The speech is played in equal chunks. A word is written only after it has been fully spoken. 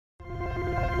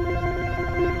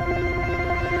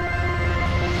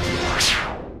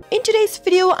In today's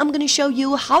video, I'm going to show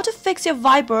you how to fix your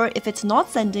Viber if it's not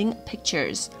sending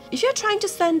pictures. If you're trying to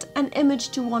send an image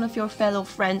to one of your fellow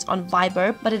friends on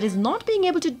Viber, but it is not being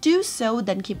able to do so,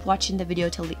 then keep watching the video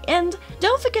till the end.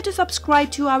 Don't forget to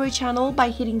subscribe to our channel by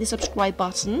hitting the subscribe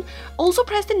button. Also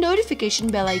press the notification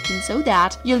bell icon so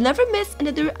that you'll never miss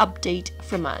another update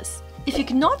from us. If you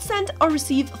cannot send or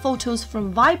receive photos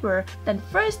from Viber, then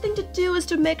first thing to do is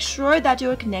to make sure that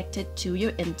you're connected to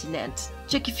your internet.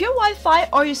 Check if your Wi-Fi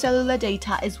or your cellular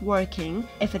data is working.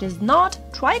 If it is not,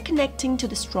 try connecting to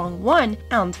the strong one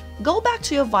and go back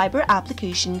to your Viber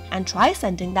application and try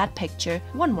sending that picture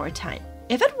one more time.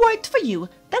 If it worked for you,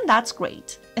 then that's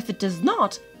great. If it does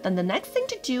not, then the next thing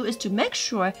to do is to make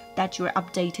sure that you're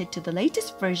updated to the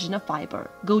latest version of Viber.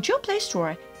 Go to your Play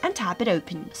Store and tap it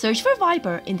open. Search for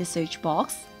Viber in the search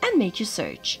box and make your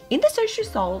search. In the search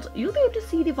result, you'll be able to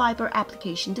see the Viber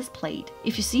application displayed.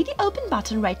 If you see the open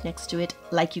button right next to it,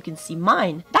 like you can see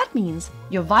mine, that means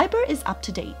your Viber is up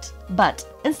to date. But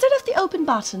instead of the open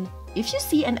button, if you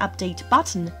see an update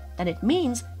button, then it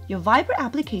means your Viber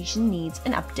application needs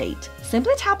an update.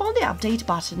 Simply tap on the update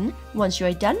button. Once you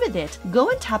are done with it, go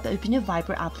and tap open your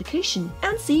Viber application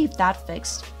and see if that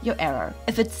fixed your error.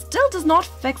 If it still does not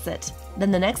fix it,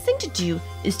 then the next thing to do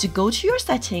is to go to your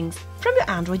settings from your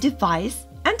Android device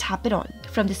and tap it on.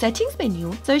 From the settings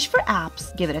menu, search for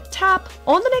apps, give it a tap.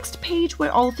 On the next page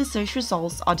where all of the search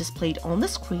results are displayed on the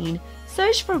screen,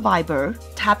 search for Viber,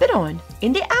 tap it on.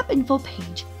 In the app info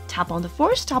page, tap on the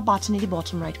force stop button in the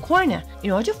bottom right corner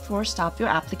in order to force stop your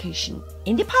application.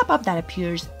 In the pop-up that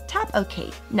appears, tap OK.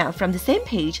 Now from the same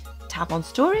page, tap on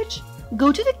storage,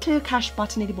 go to the clear cache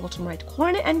button in the bottom right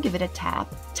corner and give it a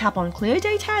tap. Tap on clear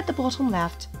data at the bottom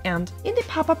left and in the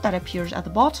pop-up that appears at the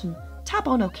bottom, tap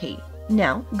on OK.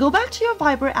 Now, go back to your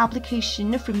Viber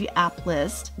application from the app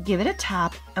list, give it a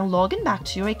tap and log in back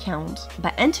to your account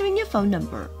by entering your phone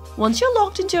number. Once you're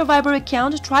logged into your Viber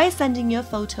account, try sending your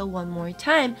photo one more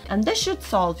time and this should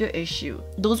solve your issue.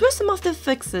 Those were some of the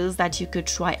fixes that you could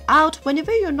try out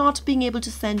whenever you're not being able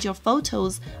to send your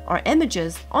photos or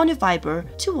images on your Viber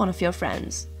to one of your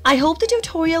friends. I hope the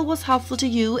tutorial was helpful to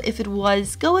you. If it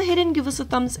was, go ahead and give us a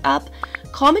thumbs up.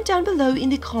 Comment down below in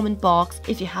the comment box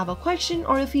if you have a question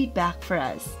or a feedback for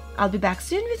us. I'll be back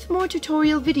soon with more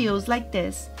tutorial videos like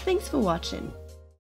this. Thanks for watching.